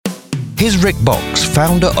Here's Rick Box,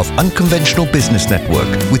 founder of Unconventional Business Network,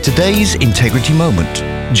 with today's Integrity Moment.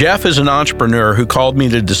 Jeff is an entrepreneur who called me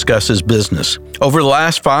to discuss his business. Over the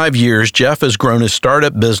last 5 years, Jeff has grown his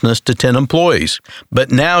startup business to 10 employees.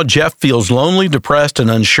 But now Jeff feels lonely, depressed,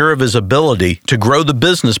 and unsure of his ability to grow the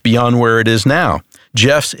business beyond where it is now.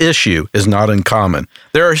 Jeff's issue is not uncommon.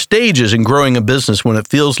 There are stages in growing a business when it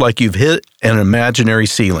feels like you've hit an imaginary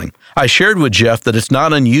ceiling. I shared with Jeff that it's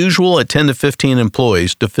not unusual at 10 to 15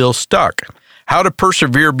 employees to feel stuck. How to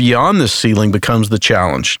persevere beyond this ceiling becomes the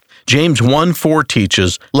challenge. James 1:4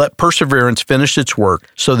 teaches, "Let perseverance finish its work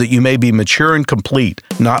so that you may be mature and complete,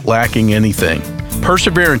 not lacking anything."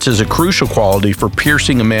 Perseverance is a crucial quality for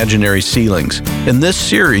piercing imaginary ceilings. In this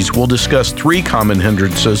series, we'll discuss 3 common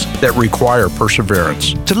hindrances that require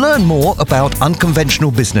perseverance. To learn more about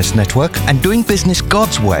Unconventional Business Network and doing business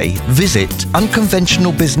God's way, visit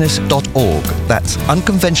unconventionalbusiness.org. That's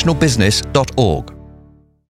unconventionalbusiness.org.